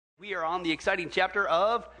We are on the exciting chapter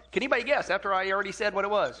of, can anybody guess after I already said what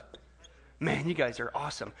it was? Man, you guys are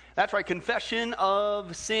awesome. That's right, confession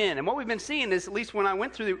of sin. And what we've been seeing is, at least when I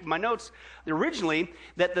went through my notes originally,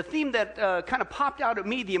 that the theme that kind of popped out at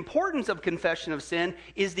me, the importance of confession of sin,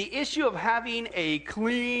 is the issue of having a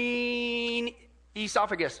clean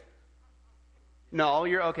esophagus. No,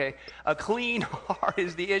 you're okay. A clean heart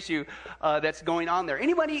is the issue that's going on there.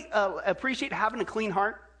 Anybody appreciate having a clean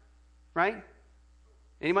heart? Right?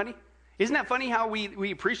 Anybody? Isn't that funny how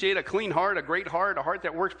we appreciate a clean heart, a great heart, a heart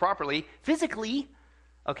that works properly, physically?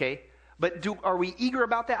 Okay, but are we eager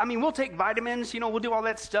about that? I mean, we'll take vitamins, we'll do all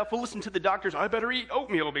that stuff. We'll listen to the doctors. I better eat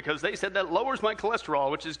oatmeal because they said that lowers my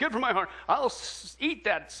cholesterol, which is good for my heart. I'll eat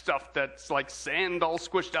that stuff that's like sand all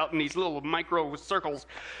squished out in these little micro circles.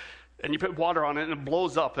 And you put water on it and it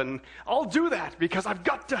blows up. And I'll do that because I've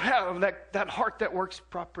got to have that heart that works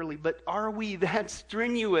properly. But are we that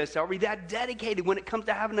strenuous? Are we that dedicated when it comes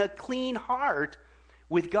to having a clean heart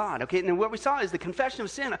with God? Okay, and what we saw is the confession of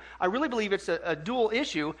sin. I really believe it's a dual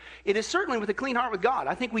issue. It is certainly with a clean heart with God.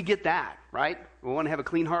 I think we get that, right? We want to have a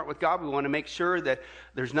clean heart with God. We want to make sure that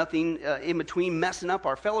there's nothing in between messing up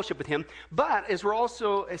our fellowship with Him. But as we're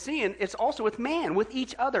also seeing, it's also with man, with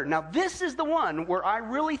each other. Now, this is the one where I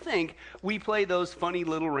really think we play those funny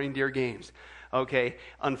little reindeer games. Okay,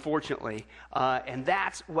 unfortunately. And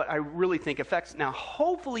that's what I really think affects. Now,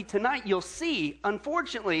 hopefully tonight you'll see,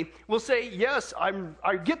 unfortunately, we'll say, yes,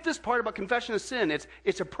 I get this part about confession of sin.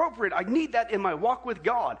 It's appropriate. I need that in my walk with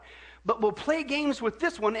God. But we'll play games with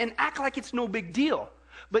this one and act like it's no big deal.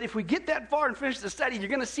 But if we get that far and finish the study, you're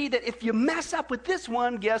going to see that if you mess up with this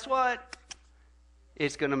one, guess what?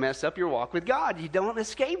 It's going to mess up your walk with God. You don't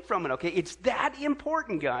escape from it, okay? It's that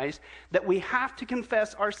important, guys, that we have to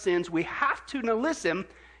confess our sins. We have to, now listen,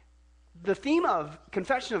 the theme of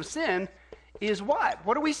confession of sin is what?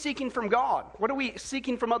 What are we seeking from God? What are we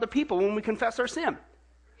seeking from other people when we confess our sin?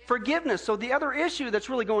 Forgiveness. So the other issue that's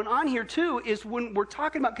really going on here too is when we're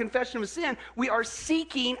talking about confession of sin, we are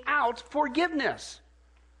seeking out forgiveness,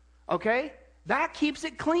 okay? That keeps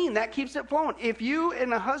it clean. That keeps it flowing. If you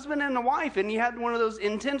and a husband and a wife and you had one of those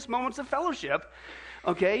intense moments of fellowship,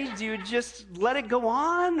 okay, do you just let it go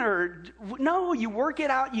on? Or no, you work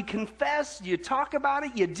it out, you confess, you talk about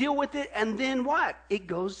it, you deal with it, and then what? It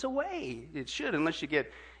goes away. It should, unless you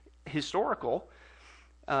get historical.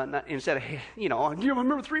 Instead of, you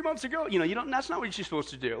remember 3 months ago? That's not what you're supposed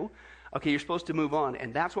to do. Okay, you're supposed to move on,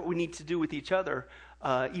 and that's what we need to do with each other,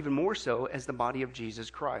 even more so as the body of Jesus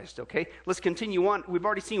Christ, okay? Let's continue on. We've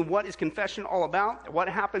already seen what is confession all about, what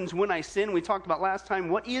happens when I sin. We talked about last time,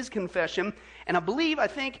 what is confession? And I'm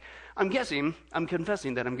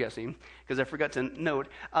confessing, because I forgot to note,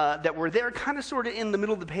 that we're there kind of sort of in the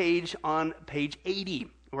middle of the page on page 80,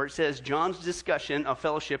 where it says John's discussion of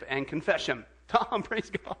fellowship and confession. Tom, praise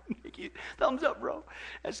God. Thank you. Thumbs up, bro.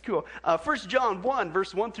 That's cool. 1 John 1,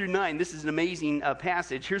 verse 1 through 9. This is an amazing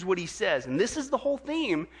passage. Here's what he says. And this is the whole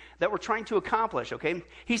theme that we're trying to accomplish, okay?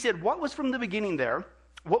 He said, what was from the beginning there,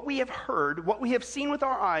 what we have heard, what we have seen with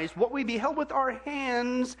our eyes, what we beheld with our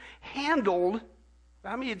hands, handled.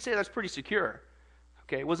 How many would say that's pretty secure?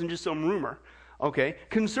 Okay, it wasn't just some rumor. Okay,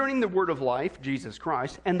 concerning the word of life, Jesus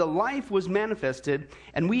Christ, and the life was manifested,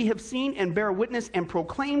 and we have seen and bear witness and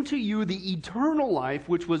proclaim to you the eternal life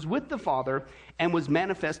which was with the Father and was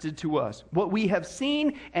manifested to us. What we have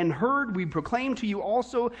seen and heard we proclaim to you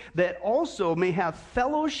also, that also may have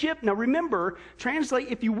fellowship. Now remember, translate,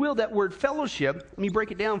 if you will, that word fellowship. Let me break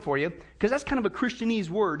it down for you, because that's kind of a Christianese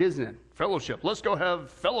word, isn't it? Fellowship. Let's go have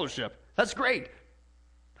fellowship. That's great.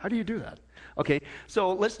 How do you do that? Okay,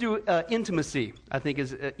 so let's do intimacy, I think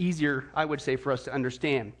is easier, I would say, for us to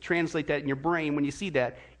understand. Translate that in your brain when you see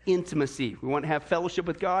that, intimacy. We want to have fellowship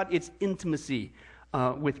with God, it's intimacy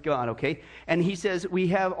with God, okay? And he says we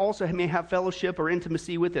may have fellowship or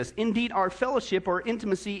intimacy with us. Indeed, our fellowship or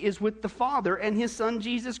intimacy is with the Father and His Son,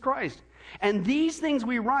 Jesus Christ. And these things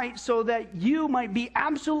we write so that you might be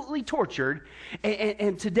absolutely tortured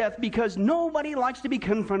and to death, because nobody likes to be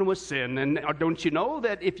confronted with sin. And don't you know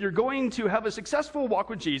that if you're going to have a successful walk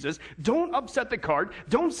with Jesus, don't upset the cart,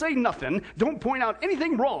 don't say nothing, don't point out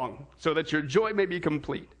anything wrong, so that your joy may be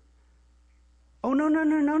complete. Oh,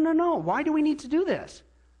 no. Why do we need to do this?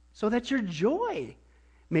 So that your joy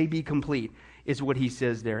may be complete, is what he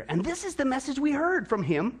says there. And this is the message we heard from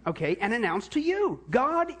him, okay, and announced to you.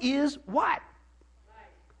 God is what?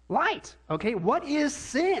 Light. Okay, what is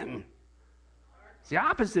sin? It's the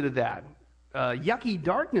opposite of that. Yucky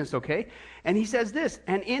darkness, okay? And he says this,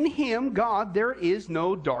 and in him, God, there is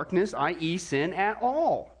no darkness, i.e. sin, at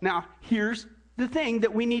all. Now, here's the thing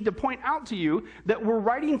that we need to point out to you, that we're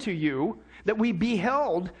writing to you, that we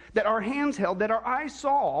beheld, that our hands held, that our eyes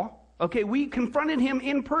saw. Okay, we confronted him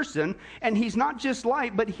in person, and he's not just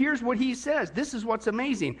light, but here's what he says. This is what's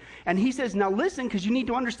amazing. And he says, now listen, because you need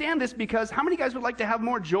to understand this, because how many guys would like to have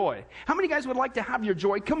more joy? How many guys would like to have your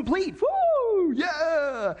joy complete? Woo!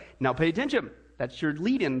 Yeah! Now pay attention. That's your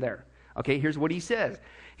lead in there. Okay, here's what he says.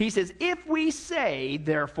 He says, if we say,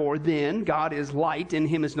 therefore, then, God is light, in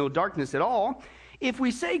him is no darkness at all. If we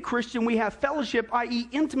say, Christian, we have fellowship, i.e.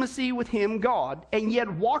 intimacy with him, God, and yet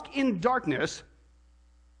walk in darkness,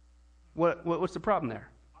 what's the problem there?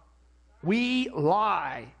 We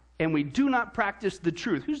lie, and we do not practice the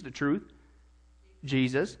truth. Who's the truth?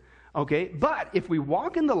 Jesus. Okay, but if we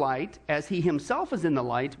walk in the light, as he himself is in the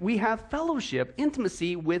light, we have fellowship,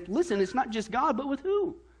 intimacy with, listen, it's not just God, but with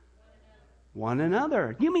who? One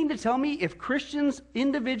another. You mean to tell me if Christians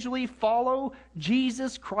individually follow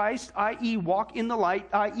Jesus Christ, i.e. walk in the light,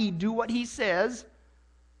 i.e. do what he says,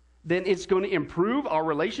 then it's going to improve our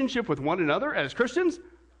relationship with one another as Christians?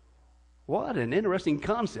 What an interesting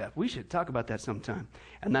concept. We should talk about that sometime.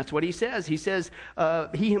 And that's what he says. He says,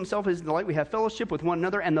 he himself is the light. We have fellowship with one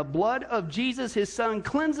another. And the blood of Jesus, his son,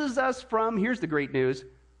 cleanses us from, here's the great news,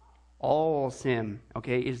 all sin,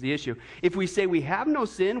 okay, is the issue. If we say we have no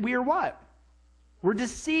sin, we are what? We're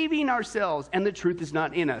deceiving ourselves, and the truth is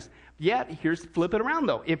not in us. Yet, flip it around,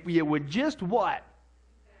 though. If we would just what?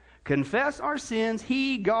 Confess our sins,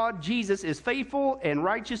 he, God, Jesus, is faithful and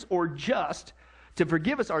righteous or just to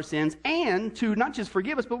forgive us our sins, and to not just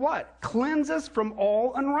forgive us, but what? Cleanse us from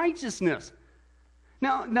all unrighteousness.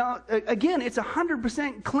 Now, again, it's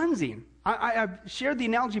 100% cleansing. I've shared the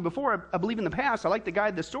analogy before, I believe in the past. I like the guy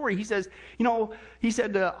in the story. He says,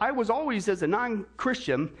 I was always, as a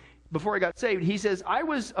non-Christian, before I got saved, he says, I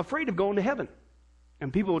was afraid of going to heaven.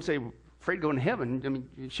 And people would say, afraid of going to heaven? I mean,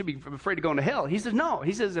 you should be afraid of going to hell. He says, no.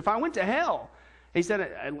 He says, if I went to hell, he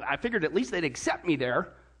said, I figured at least they'd accept me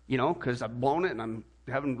there, because I've blown it and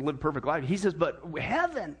I haven't lived a perfect life. He says, but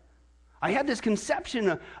heaven, I had this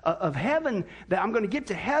conception of heaven, that I'm going to get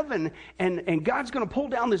to heaven and God's going to pull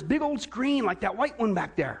down this big old screen like that white one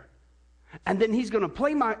back there. And then he's going to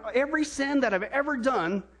play my every sin that I've ever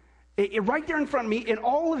done right there in front of me in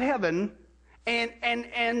all of heaven,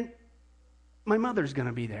 and my mother's going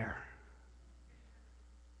to be there.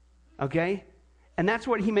 Okay? And that's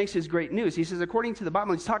what he makes his great news. He says, according to the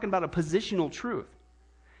Bible, he's talking about a positional truth.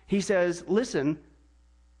 He says, listen,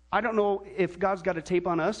 I don't know if God's got a tape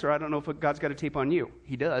on us, or I don't know if God's got a tape on you.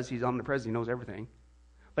 He does. He's omnipresent. He knows everything.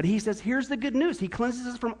 But he says, here's the good news. He cleanses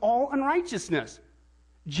us from all unrighteousness.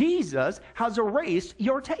 Jesus has erased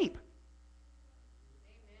your tape.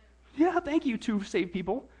 Amen. Yeah, thank you, two saved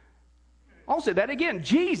people. I'll say that again.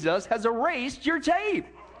 Jesus has erased your tape.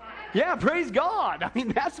 Yeah, praise God. I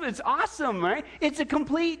mean, it's awesome, right? It's a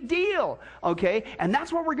complete deal, okay? And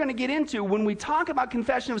that's what we're going to get into when we talk about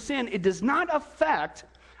confession of sin. It does not affect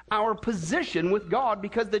our position with God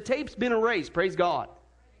because the tape's been erased, praise God.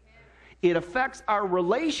 It affects our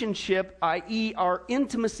relationship, i.e. our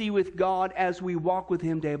intimacy with God as we walk with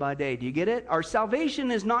him day by day. Do you get it? Our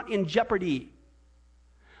salvation is not in jeopardy,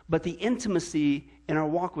 but the intimacy in our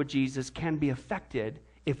walk with Jesus can be affected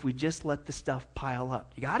if we just let the stuff pile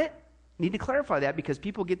up. You got it? Need to clarify that because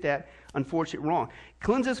people get that unfortunately wrong.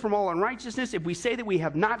 Cleanse us from all unrighteousness. If we say that we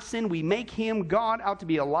have not sinned, we make him, God, out to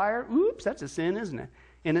be a liar. Oops, that's a sin, isn't it?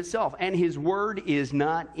 In itself. And his word is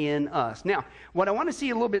not in us. Now, what I want to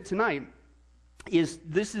see a little bit tonight is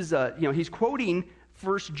he's quoting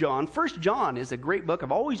 1 John. 1 John is a great book.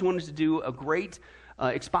 I've always wanted to do a great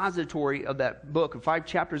expository of that book, of 5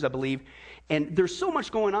 chapters, I believe. And there's so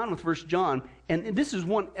much going on with 1 John, and this is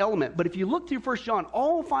one element. But if you look through 1 John,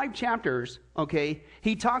 all 5 chapters, okay,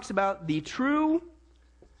 he talks about the true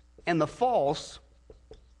and the false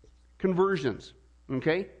conversions,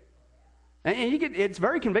 okay? And it's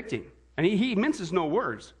very convicting. And he minces no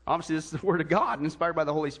words. Obviously, this is the word of God, inspired by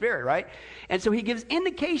the Holy Spirit, right? And so he gives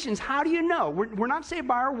indications. How do you know? We're not saved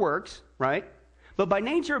by our works, right? But by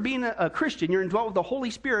nature of being a Christian, you're indwelt with the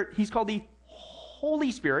Holy Spirit. He's called the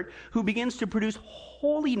Holy Spirit, who begins to produce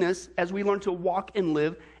holiness as we learn to walk and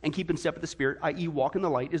live and keep in step with the Spirit, i.e. walk in the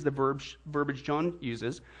light is the verbiage John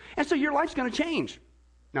uses. And so your life's going to change.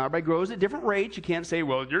 Now, everybody grows at different rates. You can't say,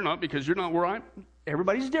 well, you're not because you're not where I'm.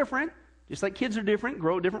 Everybody's different. Just like kids are different,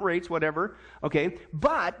 grow at different rates, whatever. Okay?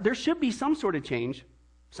 But there should be some sort of change.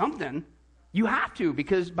 Something. You have to,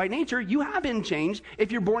 because by nature, you have been changed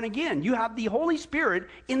if you're born again. You have the Holy Spirit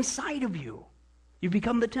inside of you. You've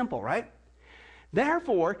become the temple, right?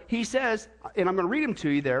 Therefore, he says, and I'm going to read them to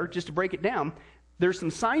you there just to break it down, there's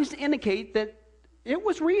some signs to indicate that it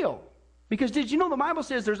was real. Because did you know the Bible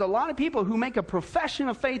says there's a lot of people who make a profession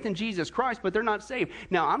of faith in Jesus Christ, but they're not saved.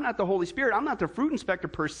 Now, I'm not the Holy Spirit. I'm not the fruit inspector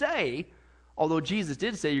per se, although Jesus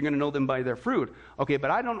did say you're going to know them by their fruit. Okay,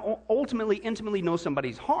 but I don't ultimately, intimately know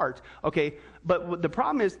somebody's heart. Okay, but the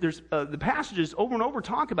problem is there's the passages over and over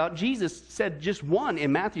talk about, Jesus said just one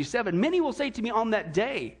in Matthew 7, many will say to me on that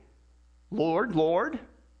day, Lord, Lord,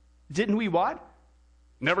 didn't we what?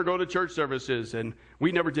 Never go to church services, and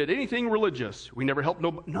we never did anything religious. We never helped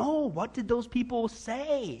nobody. No, what did those people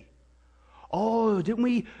say? Oh, didn't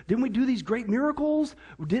we do these great miracles?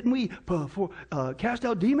 Didn't we cast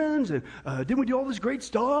out demons? And didn't we do all this great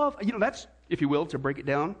stuff? You know, that's, if you will, to break it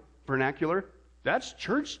down, vernacular, that's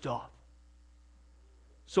church stuff.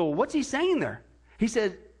 So what's he saying there? He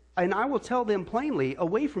said, and I will tell them plainly,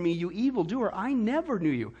 away from me, you evildoer, I never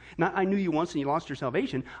knew you. Not I knew you once and you lost your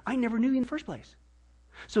salvation. I never knew you in the first place.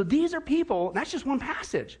 So these are people, that's just one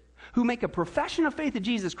passage, who make a profession of faith in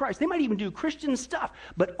Jesus Christ. They might even do Christian stuff,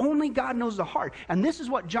 but only God knows the heart. And this is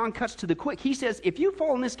what John cuts to the quick. He says, if you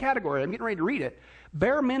fall in this category, I'm getting ready to read it,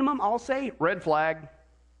 bare minimum, I'll say, red flag.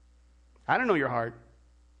 I don't know your heart.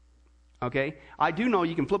 Okay? I do know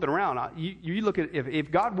you can flip it around. You look at,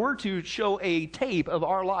 if God were to show a tape of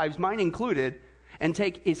our lives, mine included, and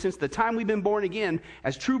take, since the time we've been born again,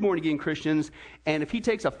 as true born-again Christians, and if he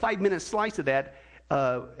takes a 5-minute slice of that,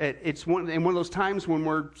 it's one of those times when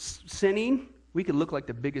we're sinning, we could look like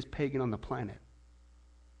the biggest pagan on the planet.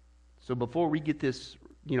 So before we get this,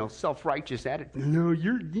 self-righteous attitude, no,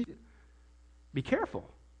 be careful.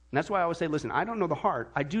 And that's why I always say, listen, I don't know the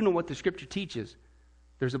heart. I do know what the Scripture teaches.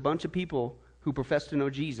 There's a bunch of people who profess to know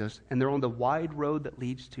Jesus, and they're on the wide road that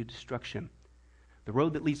leads to destruction. The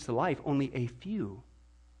road that leads to life, only a few.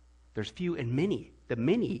 There's few and many. The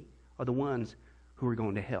many are the ones who are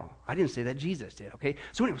going to hell. I didn't say that, Jesus did, okay?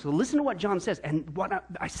 So anyway, so listen to what John says. And what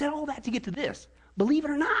I said all that to get to this. Believe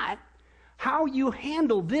it or not, how you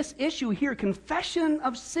handle this issue here, confession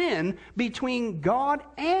of sin between God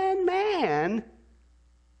and man,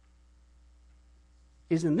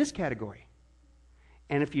 is in this category.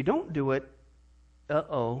 And if you don't do it,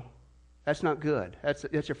 that's not good. That's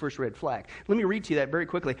your first red flag. Let me read to you that very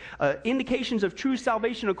quickly. Indications of true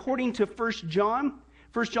salvation according to 1 John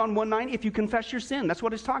 1:9, if you confess your sin, that's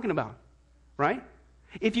what it's talking about, right?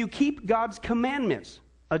 If you keep God's commandments,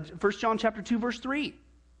 1 John chapter 2, verse 3.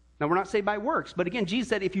 Now, we're not saved by works, but again, Jesus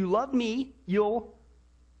said, if you love me, you'll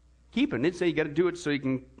keep it. It didn't say you got to do it so you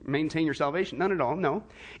can maintain your salvation. None at all, no.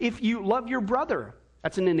 If you love your brother,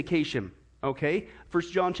 that's an indication, okay?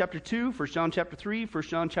 1 John chapter 2, 1 John chapter 3, 1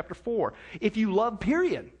 John chapter 4. If you love,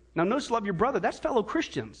 period. Now, notice love your brother, that's fellow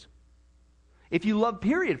Christians. If you love,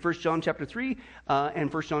 period, 1 John chapter 3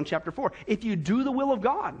 and 1 John chapter 4. If you do the will of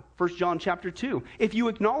God, 1 John chapter 2. If you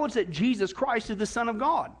acknowledge that Jesus Christ is the Son of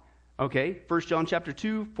God, okay, 1 John chapter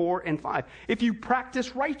 2, 4, and 5. If you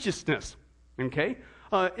practice righteousness, okay,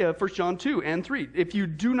 1 John 2 and 3. If you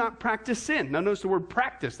do not practice sin. Now notice the word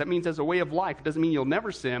practice. That means as a way of life. It doesn't mean you'll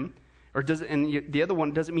never sin. The other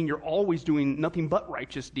one doesn't mean you're always doing nothing but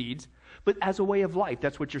righteous deeds. But as a way of life,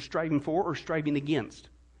 that's what you're striving for or striving against,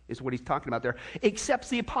 is what he's talking about there. Accepts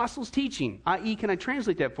the apostles' teaching, i.e., can I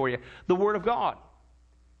translate that for you? The Word of God.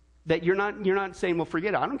 That you're not saying, well,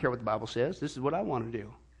 forget it. I don't care what the Bible says. This is what I want to do. You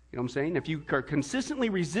know what I'm saying? If you are consistently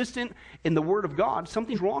resistant in the Word of God,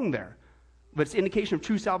 something's wrong there. But it's an indication of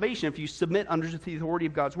true salvation if you submit under the authority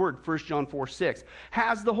of God's Word. 1 John 4, 6.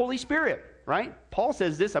 Has the Holy Spirit, right? Paul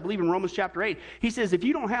says this, I believe in Romans chapter 8. He says, if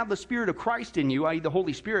you don't have the Spirit of Christ in you, i.e. the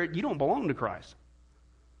Holy Spirit, you don't belong to Christ.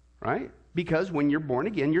 Right? Because when you're born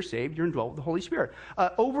again, you're saved, you're indwelt with the Holy Spirit.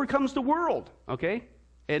 Overcomes the world, okay?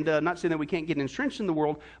 And not saying that we can't get entrenched in the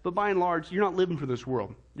world, but by and large, you're not living for this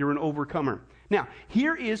world. You're an overcomer. Now,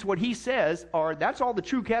 here is what he says that's all the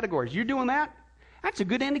true categories. You're doing that? That's a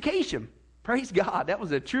good indication. Praise God. That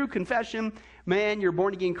was a true confession. Man, you're a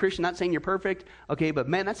born-again Christian. Not saying you're perfect, okay, but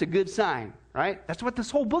man, that's a good sign, right? That's what this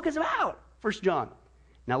whole book is about, 1 John.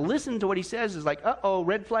 Now, listen to what he says. It's like,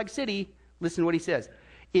 red flag city. Listen to what he says.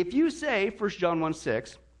 If you say, 1 John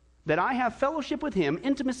 1:6, that I have fellowship with him,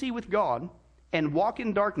 intimacy with God, and walk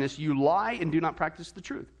in darkness, you lie and do not practice the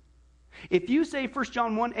truth. If you say, 1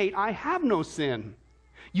 John 1:8, I have no sin,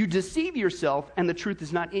 you deceive yourself and the truth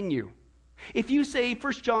is not in you. If you say,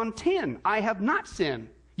 1 John 10, I have not sinned,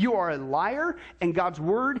 you are a liar and God's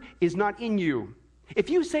word is not in you. If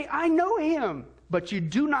you say, I know him, but you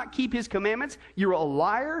do not keep his commandments, you're a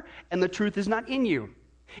liar and the truth is not in you.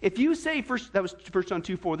 If you say, that was 1 John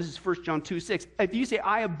 2:4, this is 1 John 2:6. If you say,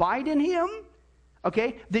 I abide in him,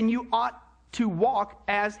 okay, then you ought to walk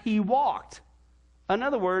as he walked. In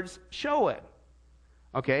other words, show it.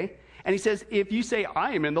 Okay? And he says, if you say,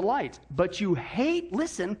 I am in the light, but you hate,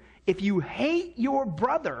 listen, If you hate your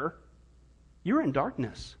brother, you're in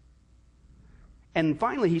darkness. And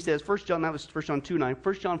finally, he says, 1 John 2:9,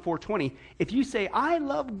 1 John 4:20, if you say, I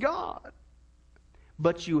love God,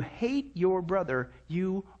 but you hate your brother,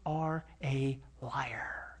 you are a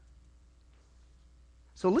liar.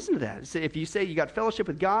 So listen to that. If you say you got fellowship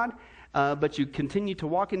with God, but you continue to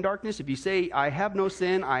walk in darkness, if you say, I have no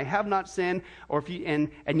sin, I have not sinned, or if you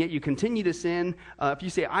and yet you continue to sin, if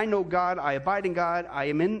you say, I know God, I abide in God, I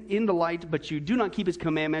am in the light, but you do not keep his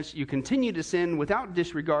commandments, you continue to sin without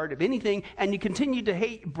disregard of anything, and you continue to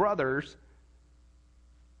hate brothers,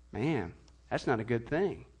 man, that's not a good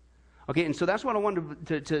thing. Okay, and so that's what I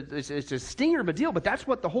wanted it's a stinger of a deal, but that's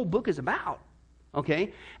what the whole book is about.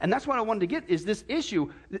 Okay, and that's what I wanted to get is this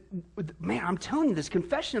issue. Man, I'm telling you, this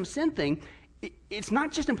confession of sin thing, it's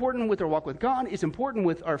not just important with our walk with God, it's important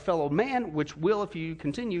with our fellow man, which will, if you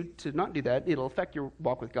continue to not do that, it'll affect your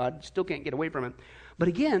walk with God. You still can't get away from it. But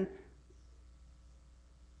again,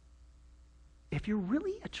 if you're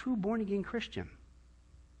really a true born-again Christian,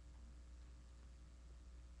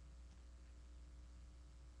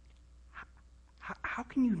 how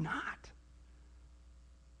can you not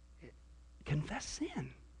confess sin?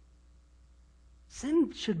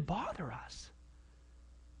 Sin should bother us.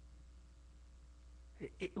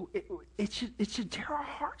 It should tear our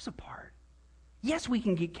hearts apart. Yes, we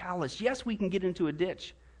can get callous. Yes, we can get into a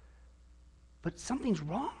ditch. But something's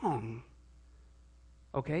wrong.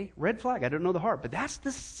 Okay? Red flag. I don't know the heart. But that's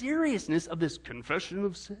the seriousness of this confession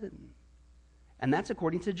of sin. And that's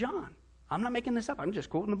according to John. I'm not making this up. I'm just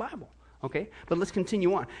quoting the Bible. Okay, but let's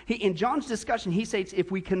continue on. In John's discussion, he says,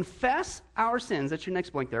 if we confess our sins, that's your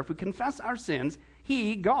next blank there, if we confess our sins,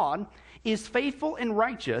 he, God, is faithful and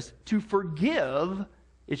righteous to forgive,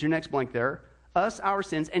 is your next blank there, us our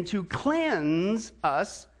sins, and to cleanse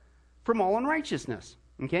us from all unrighteousness.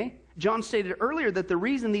 Okay? John stated earlier that the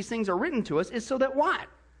reason these things are written to us is so that what?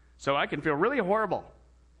 So I can feel really horrible.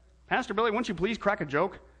 Pastor Billy, won't you please crack a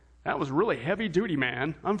joke? That was really heavy duty,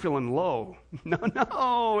 man. I'm feeling low.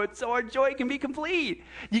 No, it's so our joy can be complete.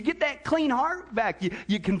 You get that clean heart back.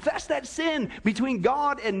 You confess that sin between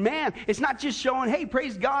God and man. It's not just showing, hey,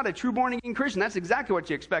 praise God, a true born-again Christian. That's exactly what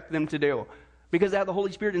you expect them to do because they have the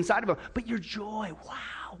Holy Spirit inside of them. But your joy,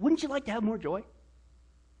 wow, wouldn't you like to have more joy?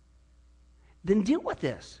 Then deal with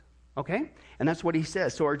this, okay? And that's what he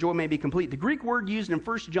says, so our joy may be complete. The Greek word used in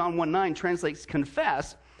 1 John 1:9 translates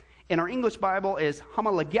confess. In our English Bible is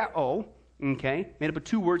homologeo, okay? Made up of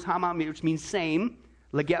two words, homa, which means same,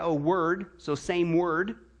 legeo, word, so same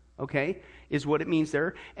word, okay, is what it means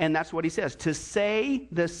there. And that's what he says. To say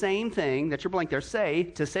the same thing, that's your blank there,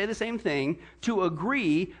 to say the same thing, to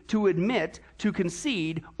agree, to admit, to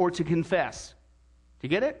concede, or to confess. Do you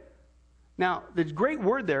get it? Now, the great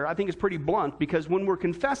word there, I think, is pretty blunt, because when we're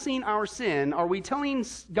confessing our sin, are we telling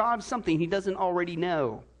God something he doesn't already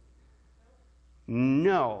know?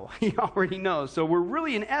 No, he already knows. So we're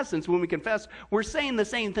really, in essence, when we confess, we're saying the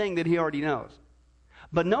same thing that he already knows.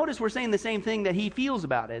 But notice we're saying the same thing that he feels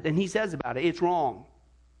about it and he says about it. It's wrong.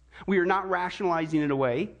 We are not rationalizing it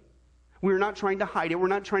away. We're not trying to hide it. We're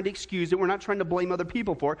not trying to excuse it. We're not trying to blame other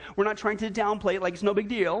people for it. We're not trying to downplay it like it's no big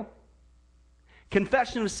deal.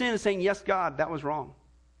 Confession of sin is saying, yes, God, that was wrong.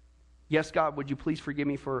 Yes, God, would you please forgive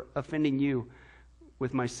me for offending you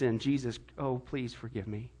with my sin? Jesus, oh, please forgive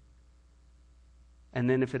me. And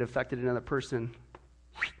then if it affected another person,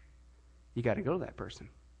 you got to go to that person,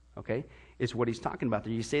 okay? It's what he's talking about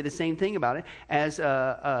there. You say the same thing about it as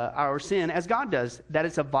our sin as God does, that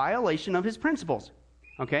it's a violation of his principles,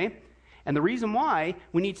 okay? And the reason why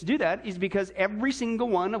we need to do that is because every single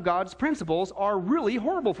one of God's principles are really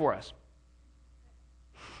horrible for us.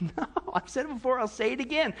 No, I've said it before, I'll say it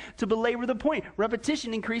again to belabor the point.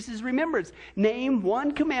 Repetition increases remembrance. Name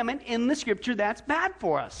one commandment in the scripture that's bad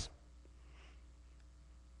for us.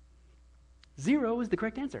 0 is the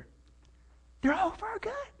correct answer. They're all for our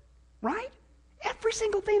good, right? Every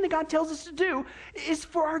single thing that God tells us to do is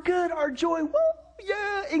for our good, our joy, woo,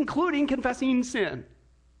 yeah, including confessing sin.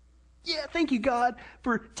 Yeah, thank you, God,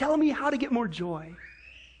 for telling me how to get more joy.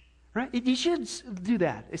 Right? You should do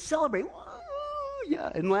that. Celebrate, woo,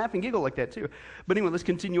 yeah, and laugh and giggle like that too. But anyway, let's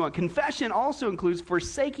continue on. Confession also includes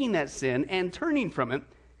forsaking that sin and turning from it.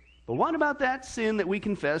 But what about that sin that we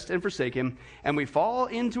confessed and forsaken, and we fall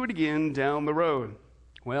into it again down the road?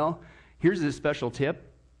 Well, here's a special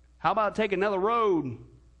tip. How about take another road?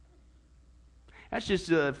 That's just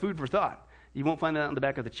food for thought. You won't find that on the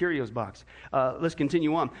back of the Cheerios box. Let's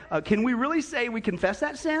continue on. Can we really say we confess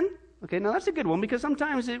that sin? Okay, now that's a good one, because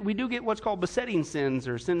sometimes we do get what's called besetting sins,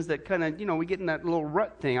 or sins that kind of, we get in that little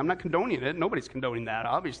rut thing. I'm not condoning it. Nobody's condoning that,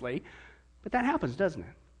 obviously. But that happens, doesn't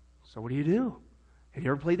it? So what do? Have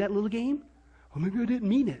you ever played that little game? Oh, maybe I didn't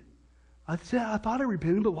mean it. I thought I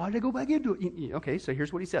repented, but why did I go back into it? Okay, so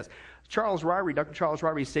here's what he says. Dr. Charles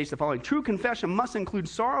Ryrie states the following. True confession must include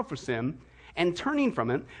sorrow for sin and turning from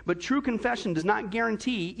it, but true confession does not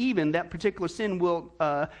guarantee even that particular sin will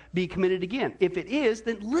be committed again. If it is,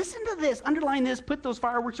 then listen to this, underline this, put those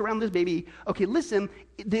fireworks around this baby. Okay, listen,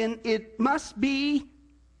 then it must be.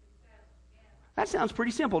 That sounds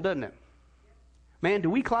pretty simple, doesn't it? Man, do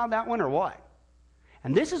we cloud that one or what?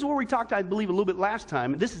 And this is where we talked, I believe, a little bit last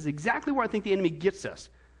time. This is exactly where I think the enemy gets us.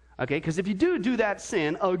 Okay, because if you do that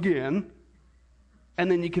sin again, and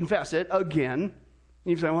then you confess it again,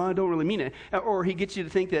 you say, well, I don't really mean it. Or he gets you to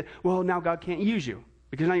think that, well, now God can't use you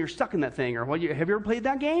because now you're stuck in that thing. Or, well, have you ever played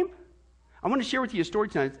that game? I want to share with you a story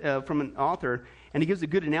tonight from an author, and he gives a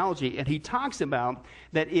good analogy. And he talks about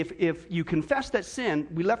that if you confess that sin,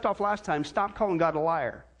 we left off last time, stop calling God a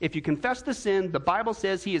liar. If you confess the sin, the Bible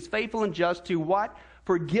says he is faithful and just to what?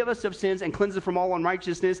 Forgive us of sins and cleanse us from all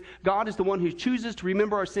unrighteousness. God is the one who chooses to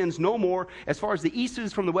remember our sins no more. As far as the east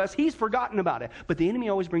is from the west, he's forgotten about it. But the enemy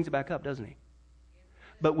always brings it back up, doesn't he?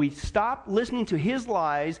 But we stop listening to his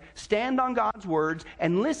lies, stand on God's words,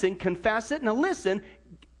 and listen, confess it. Now listen,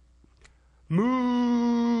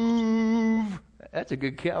 move. That's a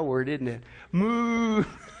good cow word, isn't it? Move.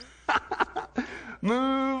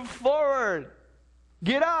 Move forward.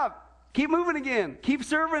 Get up. Keep moving again. Keep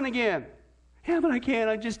serving again. Yeah, but I can't.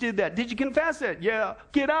 I just did that. Did you confess it? Yeah.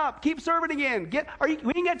 Get up. Keep serving again.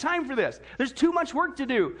 We ain't got time for this. There's too much work to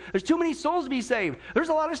do. There's too many souls to be saved. There's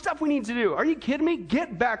a lot of stuff we need to do. Are you kidding me?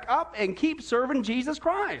 Get back up and keep serving Jesus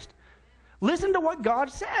Christ. Listen to what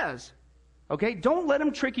God says. Okay? Don't let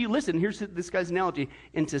him trick you. Listen, here's this guy's analogy,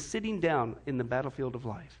 into sitting down in the battlefield of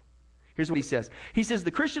life. Here's what he says. He says,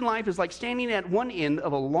 the Christian life is like standing at one end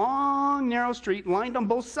of a long, narrow street lined on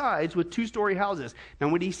both sides with two-story houses. Now,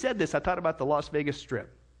 when he said this, I thought about the Las Vegas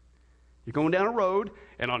Strip. You're going down a road,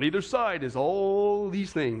 and on either side is all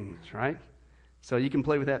these things, right? So you can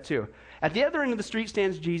play with that too. At the other end of the street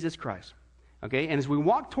stands Jesus Christ. Okay? And as we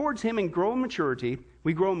walk towards him and grow in maturity,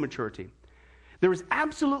 we grow in maturity. There is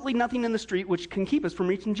absolutely nothing in the street which can keep us from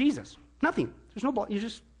reaching Jesus. Nothing. There's no block. You're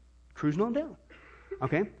just cruising on down.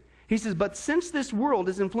 Okay? He says, but since this world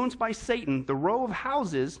is influenced by Satan, the row of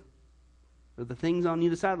houses, or the things on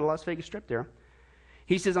either side of the Las Vegas Strip there,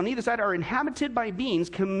 he says on either side are inhabited by beings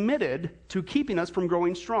committed to keeping us from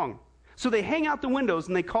growing strong. So they hang out the windows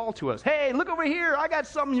and they call to us, hey, look over here, I got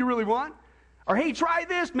something you really want. Or, hey, try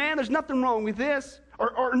this, man, there's nothing wrong with this.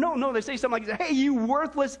 Or no, they say something like, hey, you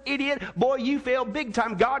worthless idiot, boy, you failed big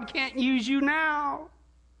time, God can't use you now.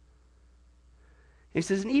 He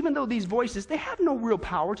says, and even though these voices, they have no real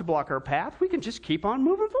power to block our path, we can just keep on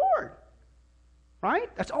moving forward. Right?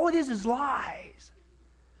 That's all it is lies.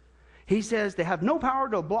 He says they have no power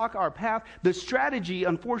to block our path. The strategy,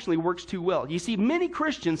 unfortunately, works too well. You see, many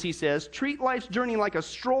Christians, he says, treat life's journey like a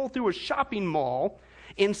stroll through a shopping mall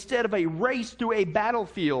instead of a race through a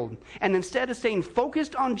battlefield. And instead of staying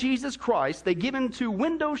focused on Jesus Christ, they give into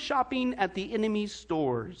window shopping at the enemy's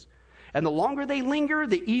stores. And the longer they linger,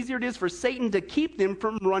 the easier it is for Satan to keep them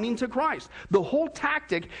from running to Christ. The whole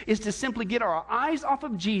tactic is to simply get our eyes off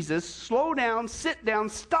of Jesus, slow down, sit down,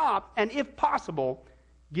 stop, and if possible,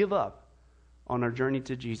 give up on our journey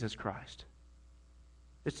to Jesus Christ.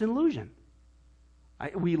 It's an illusion.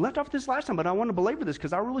 We left off this last time, but I want to belabor this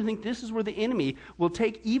because I really think this is where the enemy will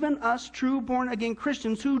take even us true born-again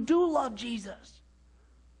Christians who do love Jesus.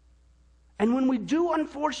 And when we do,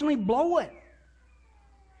 unfortunately, blow it,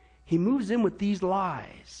 he moves in with these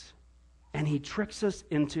lies, and he tricks us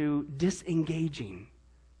into disengaging.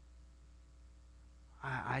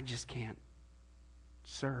 I just can't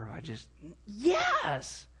serve.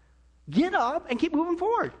 Yes! Get up and keep moving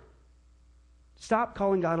forward. Stop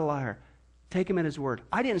calling God a liar. Take him at his word.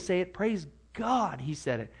 I didn't say it. Praise God, he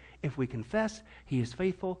said it. If we confess, he is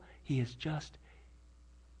faithful, he is just,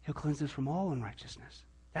 he'll cleanse us from all unrighteousness.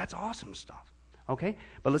 That's awesome stuff. Okay?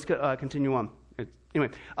 But let's continue on. Anyway,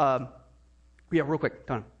 yeah, real quick,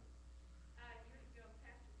 Donna.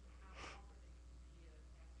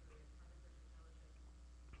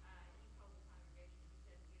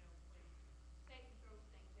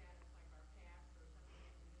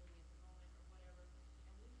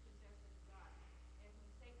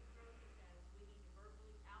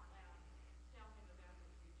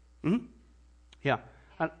 Mm-hmm. Yeah.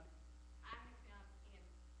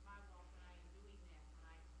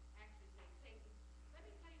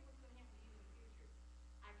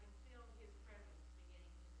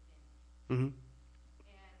 Mm-hmm. And,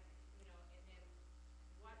 and then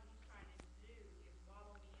what he's trying to do is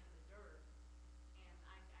wallow me in the dirt, and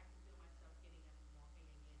I can feel myself getting up and walking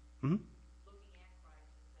again, looking at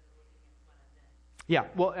Yeah,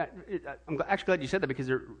 well, I'm actually glad you said that because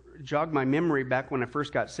it jogged my memory back when I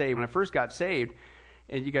first got saved. When I first got saved,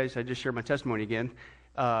 and you guys, I just shared my testimony again,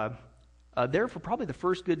 there for probably the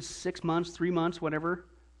first good 6 months, 3 months, whatever,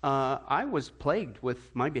 I was plagued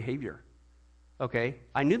with my behavior, okay?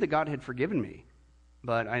 I knew that God had forgiven me,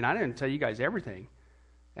 and I didn't tell you guys everything,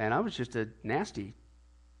 and I was just a nasty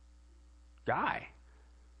guy,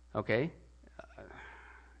 okay?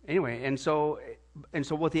 Anyway, and so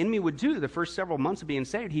what the enemy would do the first several months of being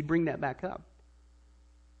saved, he'd bring that back up.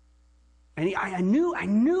 And I knew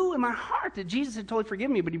in my heart that Jesus had totally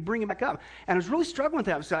forgiven me, but he'd bring it back up. And I was really struggling with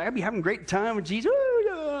that. So I'd be having a great time with Jesus,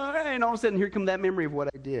 and all of a sudden here come that memory of what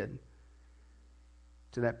I did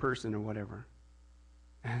to that person or whatever.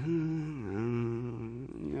 And,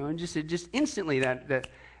 just instantly that.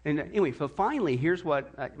 And anyway, so finally, here's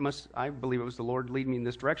what I believe it was the Lord leading me in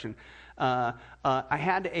this direction. I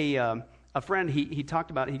had a friend, he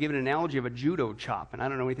talked about, he gave an analogy of a judo chop, and I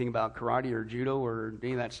don't know anything about karate or judo or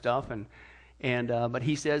any of that stuff, but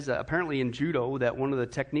he says apparently in judo that one of the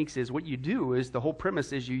techniques is what you do is the whole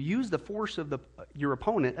premise is you use the force of your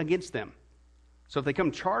opponent against them. So if they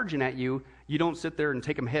come charging at you, you don't sit there and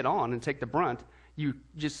take them head on and take the brunt. You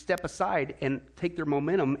just step aside and take their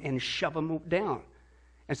momentum and shove them down.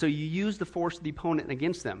 And so you use the force of the opponent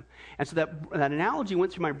against them. And so that analogy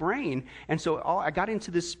went through my brain, and so I got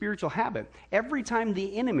into this spiritual habit. Every time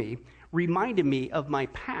the enemy reminded me of my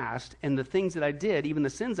past and the things that I did, even the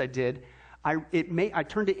sins I did, I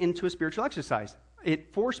turned it into a spiritual exercise.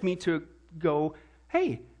 It forced me to go,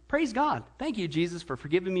 hey, praise God. Thank you, Jesus, for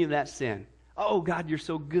forgiving me of that sin. Oh, God, you're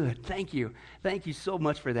so good. Thank you. Thank you so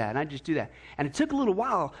much for that. And I just do that. And it took a little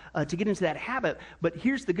while to get into that habit, but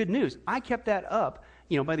here's the good news. I kept that up,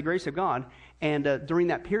 by the grace of God, and during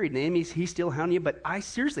that period, the enemy, he's still hounding you, but I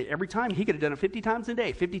seriously, every time, he could have done it 50 times a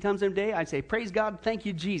day. 50 times a day, I'd say, praise God, thank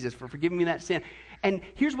you, Jesus, for forgiving me that sin. And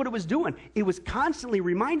here's what it was doing. It was constantly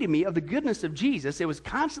reminding me of the goodness of Jesus. It was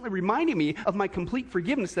constantly reminding me of my complete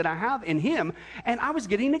forgiveness that I have in him, and I was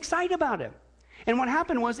getting excited about it. And what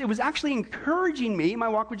happened was it was actually encouraging me in my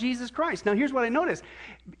walk with Jesus Christ. Now, here's what I noticed.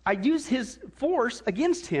 I used his force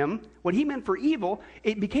against him, what he meant for evil.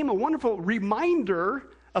 It became a wonderful reminder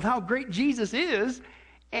of how great Jesus is,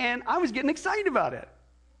 and I was getting excited about it.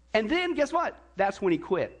 And then, guess what? That's when he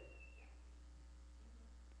quit.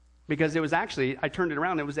 Because it was actually, I turned it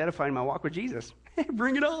around, and it was edifying my walk with Jesus.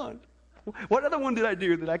 Bring it on. What other one did I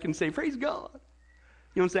do that I can say, praise God?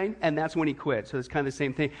 You know what I'm saying? And that's when he quit. So it's kind of the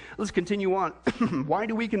same thing. Let's continue on. Why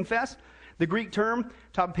do we confess? The Greek term,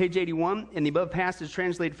 top of page 81, in the above passage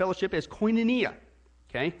translated fellowship as koinonia.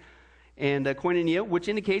 Okay? And koinonia, which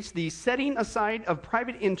indicates the setting aside of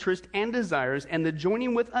private interest and desires and the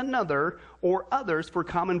joining with another or others for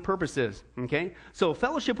common purposes. Okay? So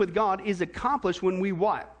fellowship with God is accomplished when we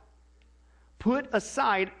what? Put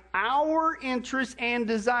aside our interests and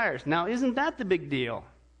desires. Now, isn't that the big deal?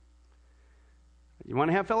 You want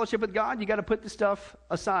to have fellowship with God, you got to put the stuff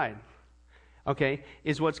aside, okay,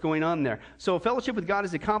 is what's going on there. So fellowship with God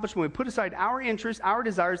is accomplished when we put aside our interests, our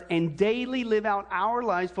desires, and daily live out our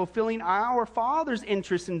lives fulfilling our Father's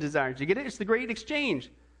interests and desires. You get it? It's the great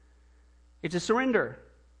exchange. It's a surrender.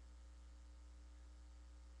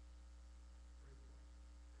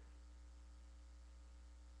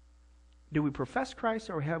 Do we profess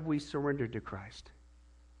Christ or have we surrendered to Christ?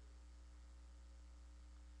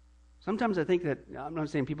 Sometimes I think that, I'm not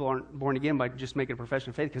saying people aren't born again by just making a profession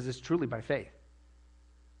of faith, because it's truly by faith.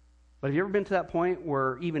 But have you ever been to that point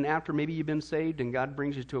where even after maybe you've been saved and God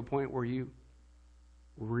brings you to a point where you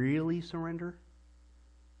really surrender?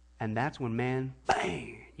 And that's when, man,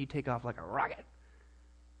 bang, you take off like a rocket.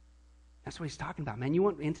 That's what he's talking about, man. You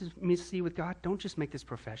want intimacy with God? Don't just make this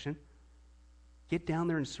profession. Get down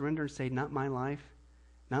there and surrender and say, not my life,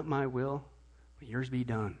 not my will, but yours be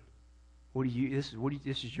done. This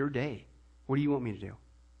is your day. What do you want me to do? You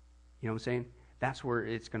know what I'm saying? That's where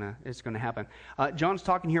it's gonna happen. John's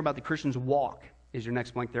talking here about the Christian's walk, is your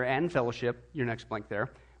next blank there, and fellowship, your next blank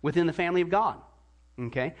there, within the family of God.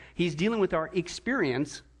 Okay? He's dealing with our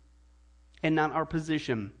experience and not our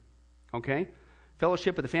position. Okay?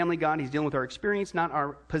 Fellowship with the family of God, he's dealing with our experience, not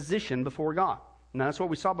our position before God. Now, that's what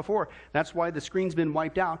we saw before. That's why the screen's been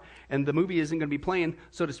wiped out and the movie isn't going to be playing,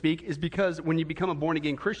 so to speak, is because when you become a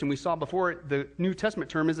born-again Christian, we saw before the New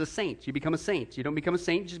Testament term is a saint. You become a saint. You don't become a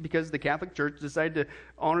saint just because the Catholic Church decided to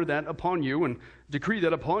honor that upon you and decree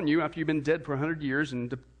that upon you after you've been dead for 100 years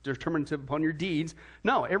and determinative upon your deeds.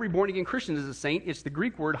 No, every born-again Christian is a saint. It's the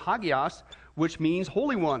Greek word hagios, which means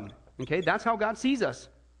holy one. Okay, that's how God sees us.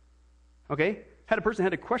 Okay, had a person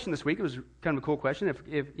had a question this week. It was kind of a cool question.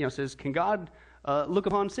 If says, can God look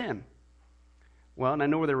upon sin? Well, and I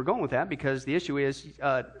know where they were going with that, because the issue is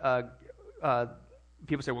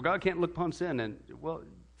people say, well, God can't look upon sin. And, well,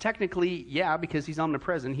 technically, yeah, because he's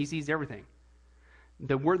omnipresent. He sees everything.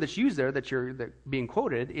 The word that's used there that being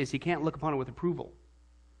quoted is he can't look upon it with approval.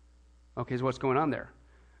 Okay, is what's going on there.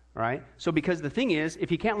 All right? So because the thing is, if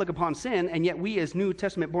he can't look upon sin, and yet we as New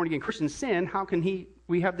Testament born-again Christians sin, how can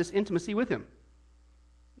we have this intimacy with him?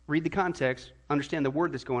 Read the context, understand the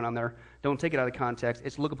word that's going on there. Don't take it out of context.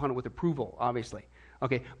 It's look upon it with approval, obviously.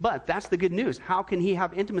 Okay, but that's the good news. How can he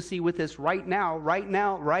have intimacy with us right now,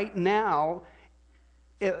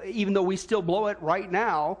 even though we still blow it right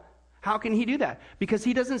now? How can he do that? Because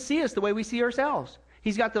he doesn't see us the way we see ourselves.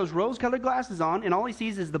 He's got those rose-colored glasses on, and all he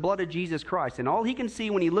sees is the blood of Jesus Christ. And all he can see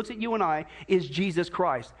when he looks at you and I is Jesus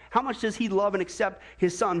Christ. How much does he love and accept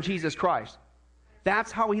his son, Jesus Christ?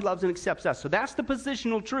 That's how he loves and accepts us. So that's the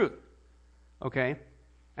positional truth. Okay?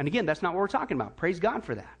 And again, that's not what we're talking about. Praise God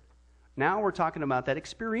for that. Now we're talking about that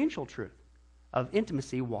experiential truth of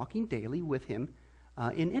intimacy, walking daily with him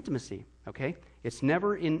in intimacy. Okay? It's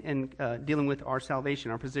never in dealing with our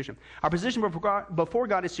salvation, our position. Our position before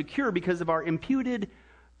God is secure because of our imputed,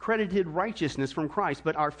 credited righteousness from Christ.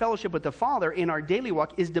 But our fellowship with the Father in our daily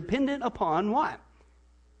walk is dependent upon what?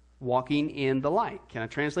 Walking in the light. Can I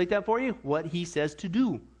translate that for you? What he says to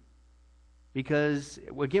do. Because,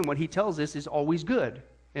 again, what he tells us is always good,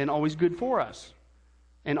 and always good for us,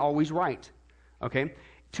 and always right. Okay?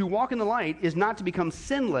 To walk in the light is not to become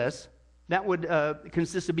sinless. That would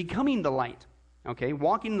consist of becoming the light. Okay?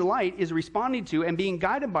 Walking in the light is responding to and being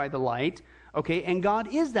guided by the light. Okay? And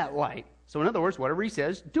God is that light. So in other words, whatever he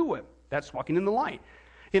says, do it. That's walking in the light.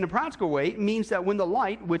 In a practical way, it means that when the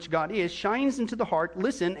light, which God is, shines into the heart,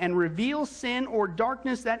 listen, and reveals sin or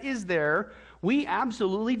darkness that is there, we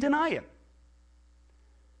absolutely deny it.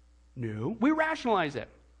 No. We rationalize it.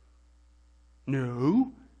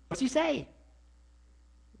 No. What's he say?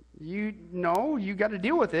 You got to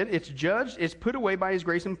deal with it. It's judged. It's put away by his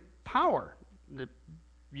grace and power.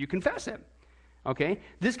 You confess it. Okay?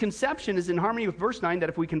 This conception is in harmony with verse 9 that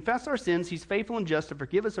if we confess our sins, he's faithful and just to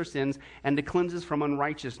forgive us our sins and to cleanse us from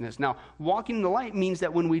unrighteousness. Now, walking in the light means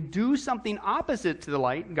that when we do something opposite to the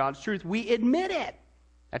light, God's truth, we admit it.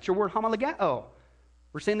 That's your word, homologeo.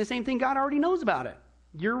 We're saying the same thing God already knows about it.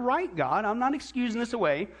 You're right, God. I'm not excusing this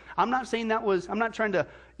away. I'm not saying I'm not trying to,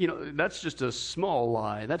 that's just a small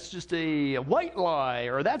lie. That's just a white lie,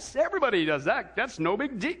 or everybody does that. That's no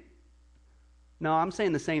big deal. No, I'm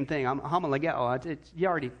saying the same thing. I'm homologeo.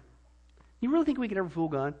 You really think we could ever fool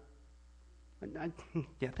God?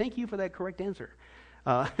 Yeah, thank you for that correct answer.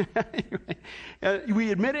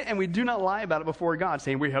 We admit it and we do not lie about it before God,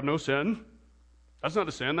 saying we have no sin. That's not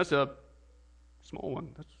a sin. That's a small one.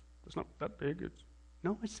 That's not that big.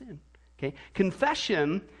 No, it's sin. Okay?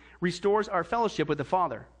 Confession restores our fellowship with the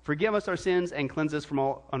Father. Forgive us our sins and cleanse us from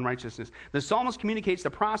all unrighteousness. The psalmist communicates the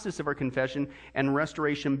process of our confession and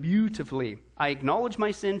restoration beautifully. I acknowledge my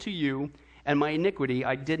sin to you, and my iniquity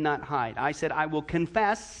I did not hide. I said, I will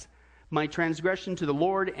confess my transgression to the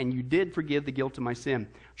Lord, and you did forgive the guilt of my sin.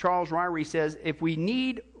 Charles Ryrie says, if we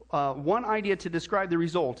need one idea to describe the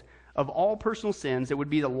result of all personal sins, it would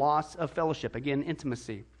be the loss of fellowship. Again,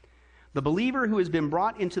 intimacy. The believer who has been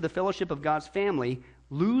brought into the fellowship of God's family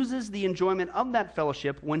loses the enjoyment of that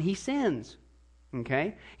fellowship when he sins.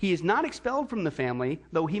 Okay? He is not expelled from the family,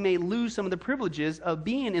 though he may lose some of the privileges of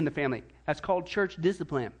being in the family. That's called church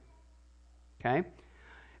discipline. Okay?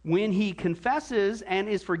 When he confesses and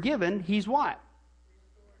is forgiven, he's what?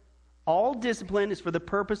 All discipline is for the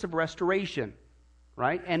purpose of restoration,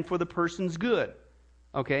 right? And for the person's good.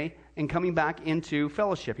 Okay? And coming back into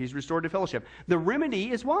fellowship. He's restored to fellowship. The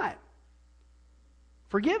remedy is what?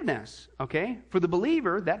 Forgiveness, okay? For the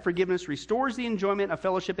believer, that forgiveness restores the enjoyment of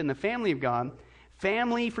fellowship in the family of God.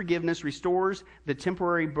 Family forgiveness restores the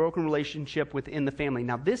temporary broken relationship within the family.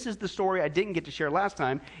 Now, this is the story I didn't get to share last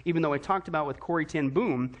time, even though I talked about with Corrie ten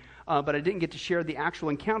Boom, but I didn't get to share the actual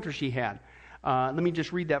encounter she had. Let me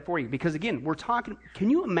just read that for you. Because again, we're talking, can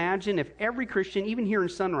you imagine if every Christian, even here in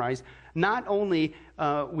Sunrise, not only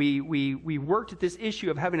we worked at this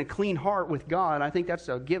issue of having a clean heart with God, I think that's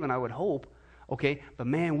a given, I would hope. Okay, but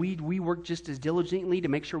man, we work just as diligently to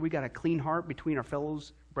make sure we got a clean heart between our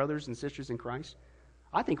fellows, brothers and sisters in Christ.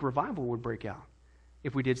 I think revival would break out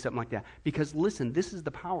if we did something like that. Because listen, this is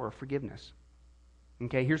the power of forgiveness.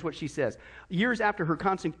 Okay, here's what she says. Years after her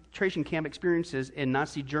concentration camp experiences in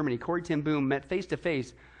Nazi Germany, Corrie ten Boom met face to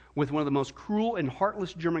face with one of the most cruel and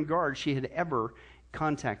heartless German guards she had ever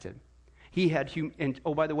contacted. He had, and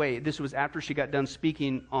oh, by the way, this was after she got done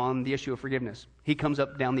speaking on the issue of forgiveness. He comes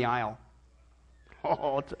up down the aisle.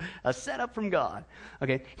 Oh, it's a setup from God.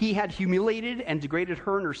 Okay. He had humiliated and degraded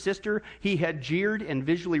her and her sister. He had jeered and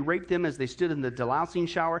visually raped them as they stood in the delousing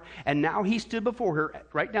shower. And now he stood before her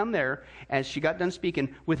right down there as she got done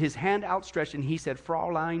speaking with his hand outstretched. And he said,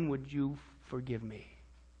 Fraulein, would you forgive me?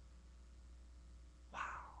 Wow.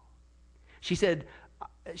 She said,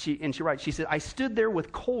 she writes, she said, I stood there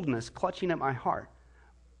with coldness clutching at my heart.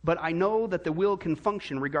 But I know that the will can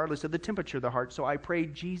function regardless of the temperature of the heart. So I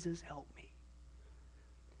prayed, Jesus, help me.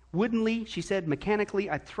 Woodenly, she said, mechanically,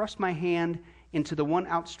 I thrust my hand into the one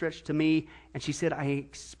outstretched to me, and she said, I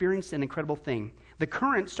experienced an incredible thing. The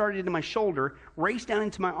current started into my shoulder, raced down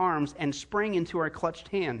into my arms, and sprang into our clutched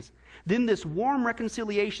hands. Then this warm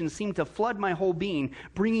reconciliation seemed to flood my whole being,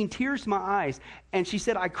 bringing tears to my eyes. And she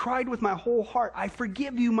said, I cried with my whole heart, I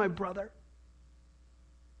forgive you, my brother.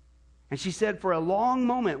 And she said, for a long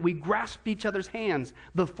moment, we grasped each other's hands,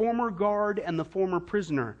 the former guard and the former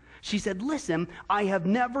prisoner. She said, listen, I have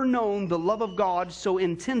never known the love of God so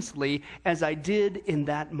intensely as I did in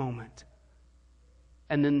that moment.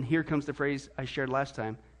 And then here comes the phrase I shared last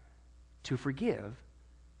time. To forgive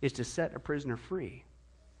is to set a prisoner free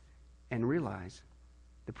and realize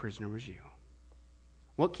the prisoner was you.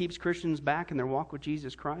 What keeps Christians back in their walk with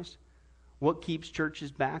Jesus Christ? What keeps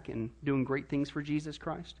churches back in doing great things for Jesus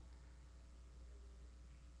Christ?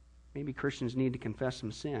 Maybe Christians need to confess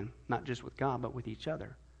some sin, not just with God, but with each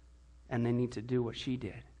other. And they need to do what she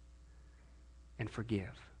did and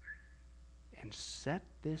forgive and set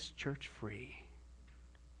this church free.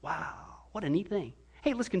 Wow, what a neat thing.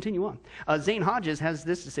 Hey, let's continue on. Zane Hodges has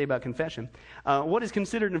this to say about confession. What is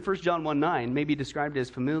considered in 1 John 1:9 may be described as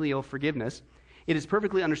familial forgiveness. It is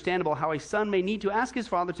perfectly understandable how a son may need to ask his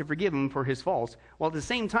father to forgive him for his faults, while at the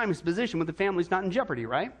same time his position with the family is not in jeopardy,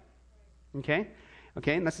 right?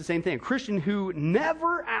 Okay, and that's the same thing. A Christian who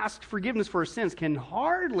never asked forgiveness for his sins can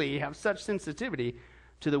hardly have such sensitivity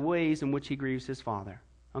to the ways in which he grieves his Father.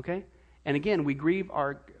 Okay? And again, we grieve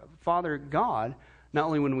our Father God not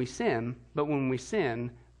only when we sin, but when we sin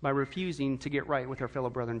by refusing to get right with our fellow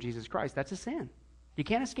brother in Jesus Christ. That's a sin. You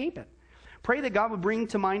can't escape it. Pray that God would bring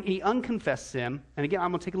to mind any unconfessed sin. And again,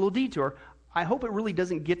 I'm going to take a little detour. I hope it really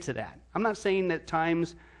doesn't get to that. I'm not saying that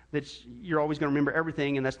times that you're always going to remember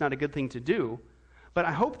everything and that's not a good thing to do. But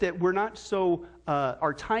I hope that we're not so,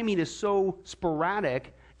 our timing is so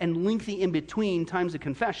sporadic and lengthy in between times of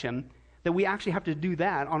confession that we actually have to do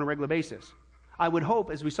that on a regular basis. I would hope,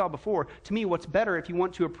 as we saw before, to me what's better if you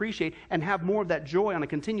want to appreciate and have more of that joy on a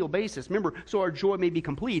continual basis, remember, so our joy may be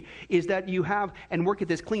complete, is that you have and work at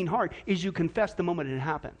this clean heart, is you confess the moment it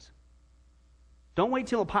happens. Don't wait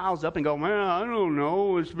till it piles up and go, man, I don't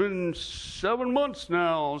know, it's been 7 months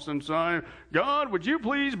now since God, would you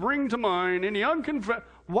please bring to mind any unconfessed...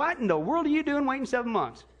 What in the world are you doing waiting 7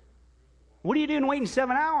 months? What are you doing waiting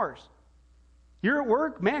 7 hours? You're at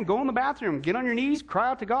work, man, go in the bathroom, get on your knees, cry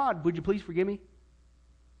out to God, would you please forgive me?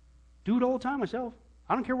 Do it all the time myself.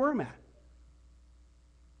 I don't care where I'm at.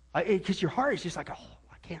 Because your heart is just like, oh,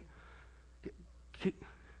 I can't...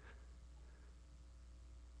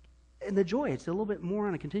 And the joy, it's a little bit more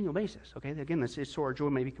on a continual basis. Okay, again, it's so our joy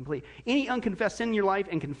may be complete. Any unconfessed sin in your life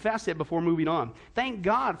and confess it before moving on. Thank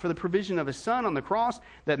God for the provision of His Son on the cross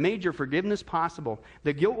that made your forgiveness possible.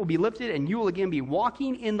 The guilt will be lifted and you will again be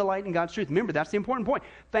walking in the light in God's truth. Remember, that's the important point.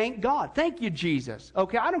 Thank God. Thank you, Jesus.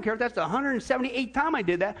 Okay, I don't care if that's the 178th time I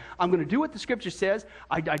did that. I'm going to do what the Scripture says.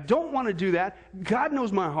 I don't want to do that. God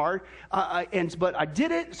knows my heart. But I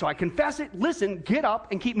did it, so I confess it. Listen, get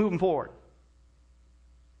up and keep moving forward.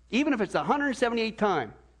 Even if it's the 178th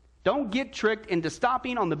time, don't get tricked into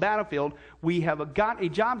stopping on the battlefield. We have got a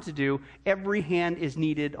job to do. Every hand is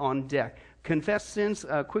needed on deck. Confess sins.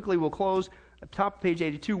 Quickly, we'll close. Top of page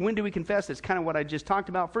 82. When do we confess? It's kind of what I just talked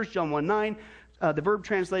about. 1 John 1:9. The verb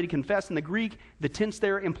translated confess in the Greek, the tense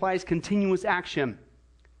there implies continuous action.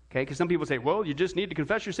 Okay, because some people say, well, you just need to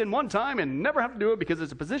confess your sin one time and never have to do it because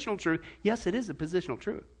it's a positional truth. Yes, it is a positional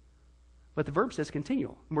truth. But the verb says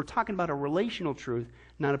continual. And we're talking about a relational truth,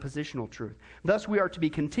 not a positional truth. Thus, we are to be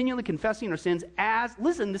continually confessing our sins as,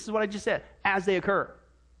 listen, this is what I just said, as they occur.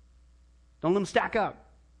 Don't let them stack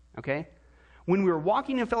up, okay? When we are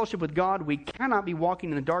walking in fellowship with God, we cannot be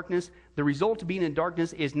walking in the darkness. The result of being in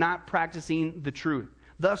darkness is not practicing the truth.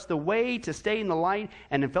 Thus, the way to stay in the light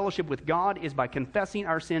and in fellowship with God is by confessing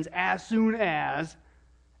our sins as soon as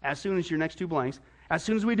your next two blanks, as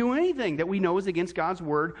soon as we do anything that we know is against God's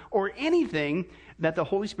word or anything that the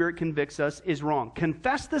Holy Spirit convicts us is wrong.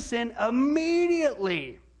 Confess the sin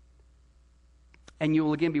immediately, and you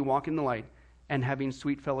will again be walking in the light and having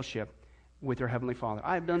sweet fellowship with your Heavenly Father.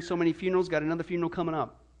 I've done so many funerals, got another funeral coming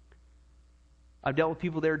up. I've dealt with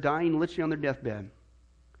people there dying literally on their deathbed.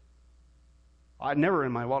 I never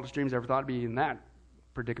in my wildest dreams ever thought I'd be in that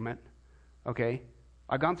predicament. Okay?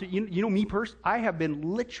 I've gone through, you know me personally, I have been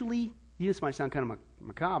literally, this might sound kind of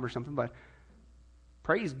macabre or something, but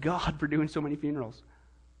praise God for doing so many funerals.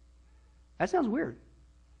 That sounds weird.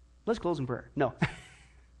 Let's close in prayer. No.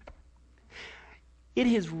 It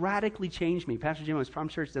has radically changed me. Pastor Jim, I'm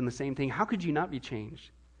sure it's done the same thing. How could you not be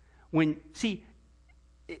changed? See,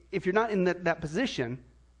 if you're not in that position,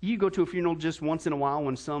 you go to a funeral just once in a while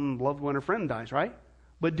when some loved one or friend dies, right?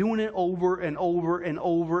 But doing it over and over and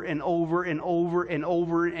over and over and over and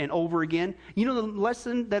over and over again. You know the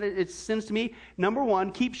lesson that it sends to me? Number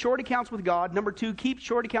one, keep short accounts with God. Number two, keep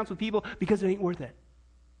short accounts with people because it ain't worth it.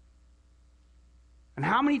 And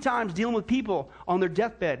how many times dealing with people on their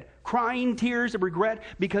deathbed, crying tears of regret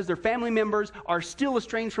because their family members are still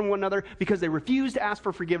estranged from one another because they refused to ask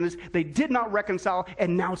for forgiveness, they did not reconcile,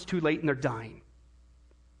 and now it's too late and they're dying.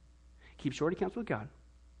 Keep short accounts with God.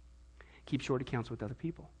 Keep short accounts with other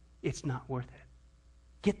people. It's not worth it.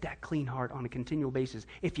 Get that clean heart on a continual basis.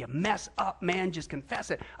 If you mess up, man, just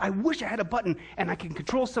confess it. I wish I had a button and I can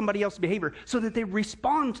control somebody else's behavior so that they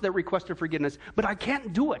respond to that request of forgiveness, but I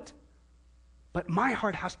can't do it. But my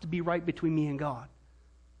heart has to be right between me and God.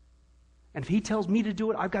 And if He tells me to do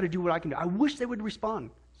it, I've got to do what I can do. I wish they would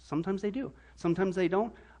respond. Sometimes they do. Sometimes they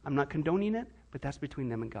don't. I'm not condoning it, but that's between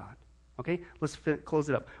them and God. Okay, let's close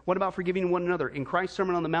it up. What about forgiving one another? In Christ's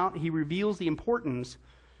Sermon on the Mount, He reveals the importance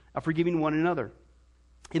of forgiving one another.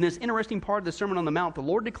 In this interesting part of the Sermon on the Mount, the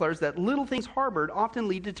Lord declares that little things harbored often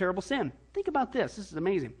lead to terrible sin. Think about this. This is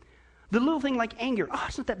amazing. The little thing like anger. Oh,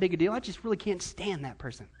 it's not that big a deal. I just really can't stand that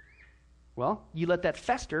person. Well, you let that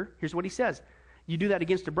fester. Here's what He says. You do that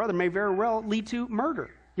against a brother may very well lead to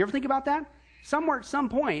murder. You ever think about that? Somewhere at some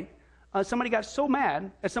point, somebody got so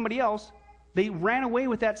mad at somebody else, they ran away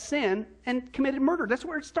with that sin and committed murder. That's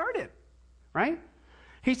where it started, right?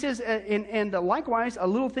 He says, and likewise, a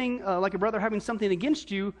little thing like a brother having something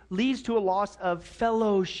against you leads to a loss of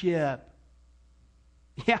fellowship.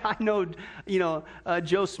 Yeah, I know,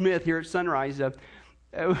 Joe Smith here at Sunrise.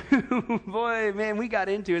 Boy, man, we got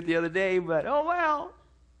into it the other day, but oh well.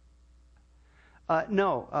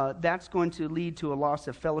 No, that's going to lead to a loss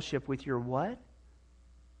of fellowship with your what?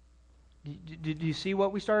 Did you see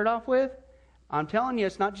what we started off with? I'm telling you,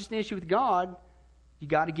 it's not just an issue with God. You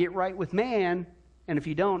got to get right with man, and if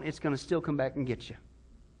you don't, it's going to still come back and get you.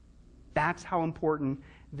 That's how important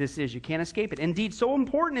this is. You can't escape it. Indeed, so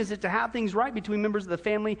important is it to have things right between members of the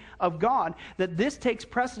family of God that this takes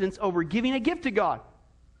precedence over giving a gift to God.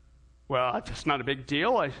 Well, that's not a big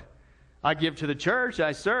deal. I give to the church.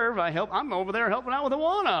 I serve. I help. I'm over there helping out with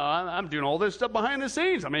Awana. I'm doing all this stuff behind the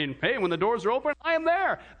scenes. I mean, hey, when the doors are open, I am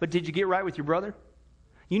there. But did you get right with your brother?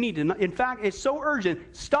 You need to, in fact, it's so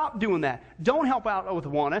urgent. Stop doing that. Don't help out with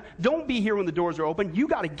Awana. Don't be here when the doors are open. You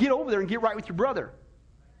got to get over there and get right with your brother.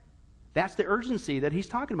 That's the urgency that He's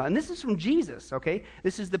talking about. And this is from Jesus, okay?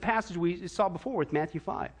 This is the passage we saw before with Matthew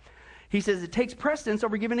 5. He says it takes precedence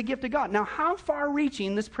over giving a gift to God. Now, how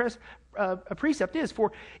far-reaching this precept is,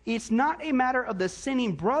 for it's not a matter of the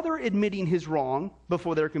sinning brother admitting his wrong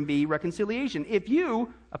before there can be reconciliation. If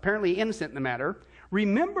you, apparently innocent in the matter,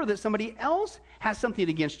 remember that somebody else has something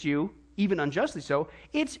against you, even unjustly so,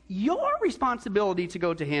 it's your responsibility to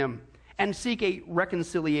go to him and seek a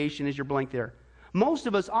reconciliation as your blank there. Most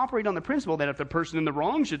of us operate on the principle that if the person in the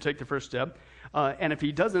wrong should take the first step, and if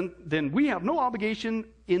he doesn't, then we have no obligation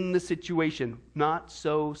in the situation. Not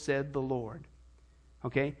so, said the Lord.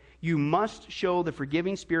 Okay? You must show the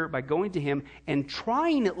forgiving spirit by going to Him and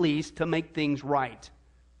trying at least to make things right.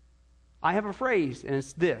 I have a phrase, and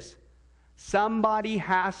it's this. Somebody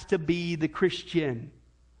has to be the Christian.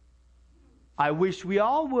 I wish we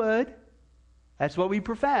all would. That's what we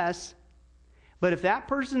profess. But if that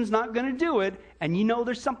person's not going to do it, and you know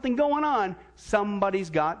there's something going on, somebody's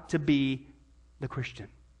got to be the Christian.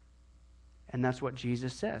 And that's what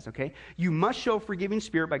Jesus says, okay? You must show forgiving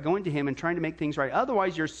spirit by going to Him and trying to make things right.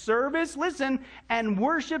 Otherwise, your service, listen, and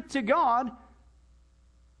worship to God,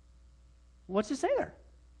 what's it say there?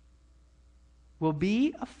 Will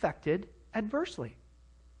be affected adversely.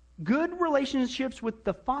 Good relationships with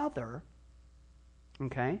the Father,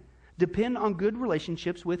 okay, depend on good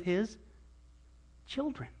relationships with His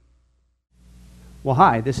children. Well,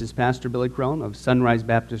 hi, this is Pastor Billy Crone of Sunrise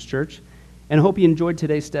Baptist Church, and I hope you enjoyed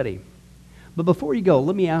today's study. But before you go,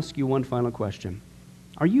 let me ask you one final question.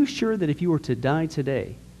 Are you sure that if you were to die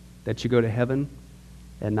today, that you go to heaven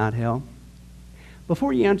and not hell?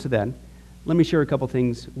 Before you answer that, let me share a couple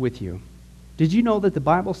things with you. Did you know that the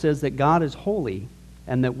Bible says that God is holy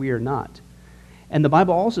and that we are not? And the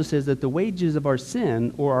Bible also says that the wages of our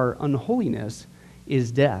sin or our unholiness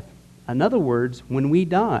is death. In other words, when we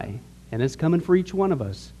die And it's coming for each one of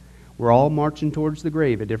us. We're all marching towards the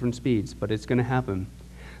grave at different speeds, but it's going to happen.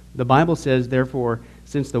 The Bible says, therefore,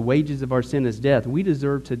 since the wages of our sin is death, we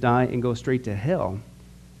deserve to die and go straight to hell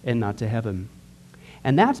and not to heaven.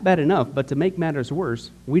 And that's bad enough, but to make matters worse,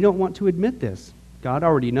 we don't want to admit this. God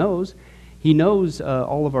already knows. He knows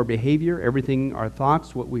all of our behavior, everything, our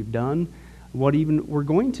thoughts, what we've done, what even we're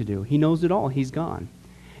going to do. He knows it all. He's gone.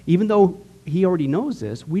 Even though he already knows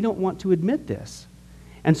this, we don't want to admit this.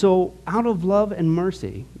 And so, out of love and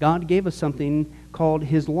mercy, God gave us something called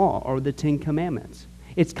his law, or the 10 Commandments.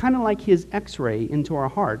 It's kind of like his x-ray into our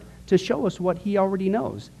heart to show us what he already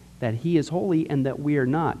knows, that he is holy and that we are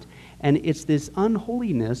not. And it's this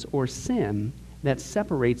unholiness or sin that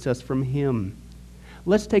separates us from him.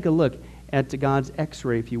 Let's take a look at God's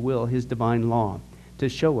x-ray, if you will, his divine law, to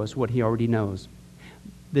show us what he already knows.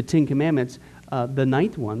 The 10 Commandments, the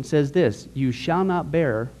 9th one says this: you shall not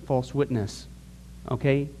bear false witness.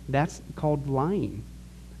 Okay? That's called lying.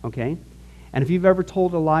 Okay? And if you've ever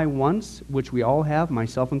told a lie once, which we all have,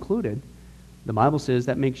 myself included, the Bible says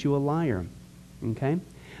that makes you a liar. Okay?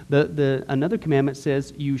 Another commandment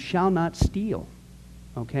says, you shall not steal.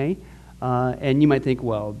 Okay? And you might think,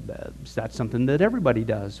 well, that's something that everybody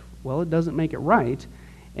does. Well, it doesn't make it right,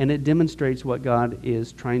 and it demonstrates what God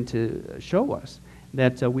is trying to show us,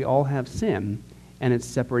 that we all have sin, and it's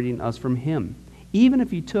separating us from him. Even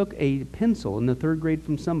if you took a pencil in the 3rd grade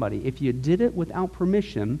from somebody, if you did it without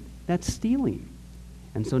permission, that's stealing.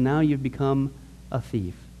 And so now you've become a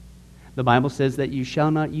thief. The Bible says that you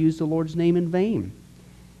shall not use the Lord's name in vain.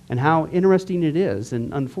 And how interesting it is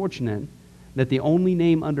and unfortunate that the only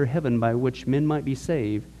name under heaven by which men might be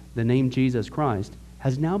saved, the name Jesus Christ,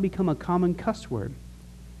 has now become a common cuss word.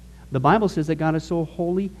 The Bible says that God is so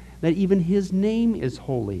holy that even his name is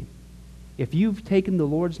holy. If you've taken the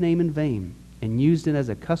Lord's name in vain and used it as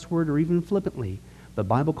a cuss word or even flippantly, the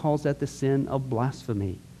Bible calls that the sin of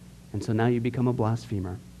blasphemy. And so now you become a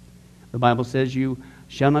blasphemer. The Bible says you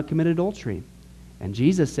shall not commit adultery. And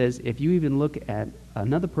Jesus says if you even look at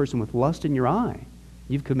another person with lust in your eye,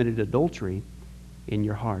 you've committed adultery in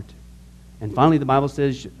your heart. And finally, the Bible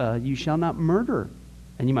says you shall not murder.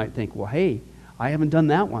 And you might think, well, hey, I haven't done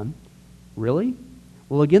that one. Really?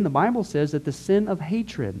 Well, again, the Bible says that the sin of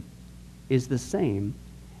hatred is the same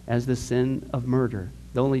as the sin of murder.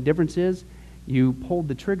 The only difference is you pulled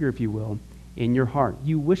the trigger, if you will, in your heart.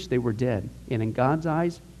 You wish they were dead. And in God's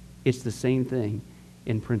eyes, it's the same thing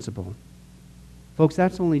in principle. Folks,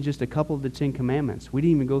 that's only just a couple of the 10 Commandments. We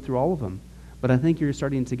didn't even go through all of them. But I think you're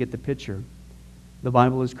starting to get the picture. The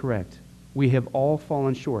Bible is correct. We have all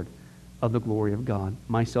fallen short of the glory of God,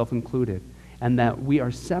 myself included, and that we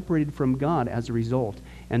are separated from God as a result.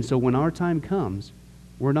 And so when our time comes,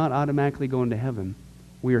 we're not automatically going to heaven.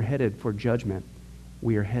 We are headed for judgment.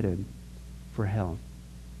 We are headed for hell.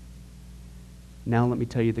 Now let me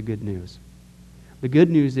tell you the good news. The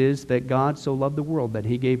good news is that God so loved the world that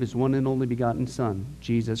he gave his one and only begotten Son,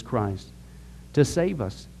 Jesus Christ, to save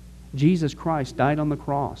us. Jesus Christ died on the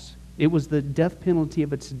cross. It was the death penalty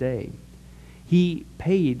of its day. He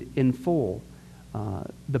paid in full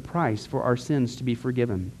the price for our sins to be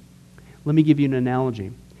forgiven. Let me give you an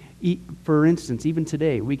analogy. For instance, even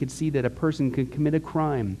today, we could see that a person could commit a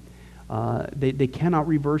crime. They cannot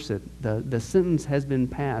reverse it. The sentence has been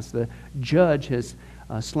passed. The judge has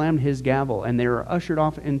slammed his gavel, and they are ushered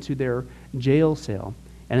off into their jail cell.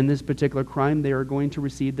 And in this particular crime, they are going to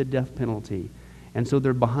receive the death penalty. And so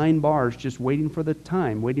they're behind bars just waiting for the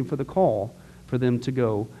time, waiting for the call for them to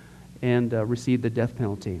go and receive the death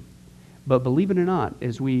penalty. But believe it or not,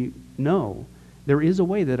 as we know, there is a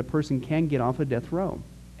way that a person can get off a death row.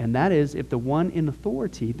 And that is if the one in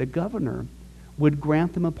authority, the governor, would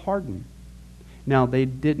grant them a pardon. Now, they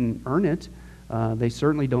didn't earn it. They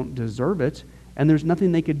certainly don't deserve it. And there's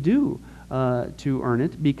nothing they could do to earn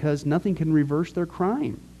it because nothing can reverse their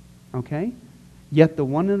crime. Okay? Yet the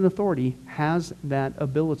one in authority has that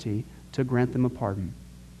ability to grant them a pardon.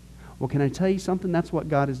 Well, can I tell you something? That's what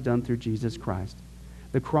God has done through Jesus Christ.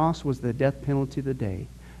 The cross was the death penalty of the day.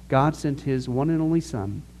 God sent his one and only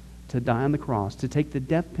Son to die on the cross, to take the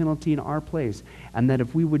death penalty in our place, and that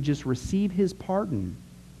if we would just receive his pardon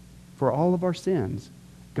for all of our sins,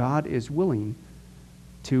 God is willing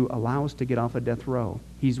to allow us to get off a death row.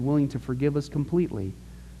 He's willing to forgive us completely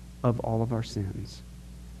of all of our sins.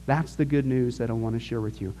 That's the good news that I want to share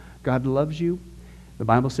with you. God loves you. The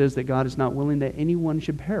Bible says that God is not willing that anyone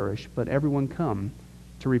should perish, but everyone come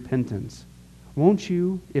to repentance. Won't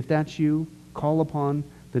you, if that's you, call upon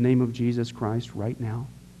the name of Jesus Christ right now?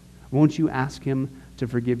 Won't you ask him to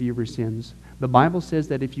forgive you your sins? The Bible says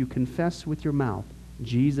that if you confess with your mouth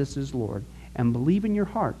Jesus is Lord and believe in your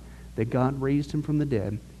heart that God raised him from the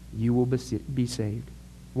dead, you will be saved.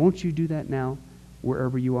 Won't you do that now,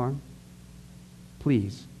 wherever you are?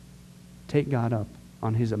 Please, take God up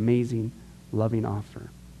on his amazing, loving offer.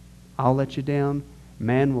 I'll let you down.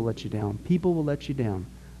 Man will let you down. People will let you down.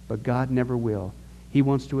 But God never will. He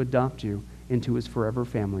wants to adopt you into his forever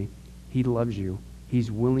family. He loves you.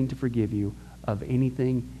 He's willing to forgive you of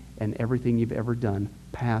anything and everything you've ever done,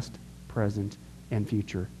 past, present, and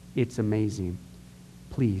future. It's amazing.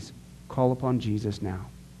 Please, call upon Jesus now.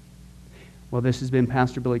 Well, this has been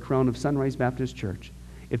Pastor Billy Crone of Sunrise Baptist Church.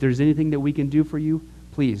 If there's anything that we can do for you,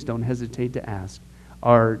 please don't hesitate to ask.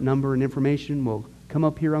 Our number and information will come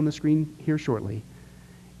up here on the screen here shortly.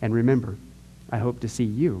 And remember, I hope to see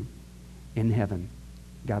you in heaven.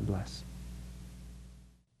 God bless.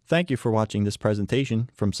 Thank you for watching this presentation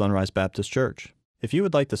from Sunrise Baptist Church. If you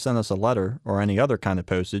would like to send us a letter or any other kind of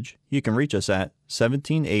postage, you can reach us at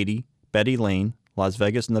 1780 Betty Lane, Las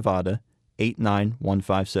Vegas, Nevada,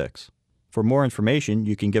 89156. For more information,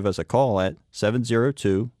 you can give us a call at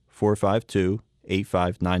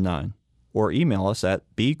 702-452-8599 or email us at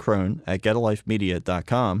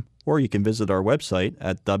bcrone@getalifemedia.com, or you can visit our website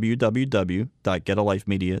at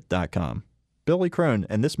www.getalifemedia.com. Billy Crone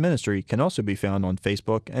and this ministry can also be found on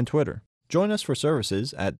Facebook and Twitter. Join us for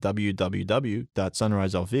services at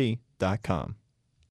www.sunriselv.com.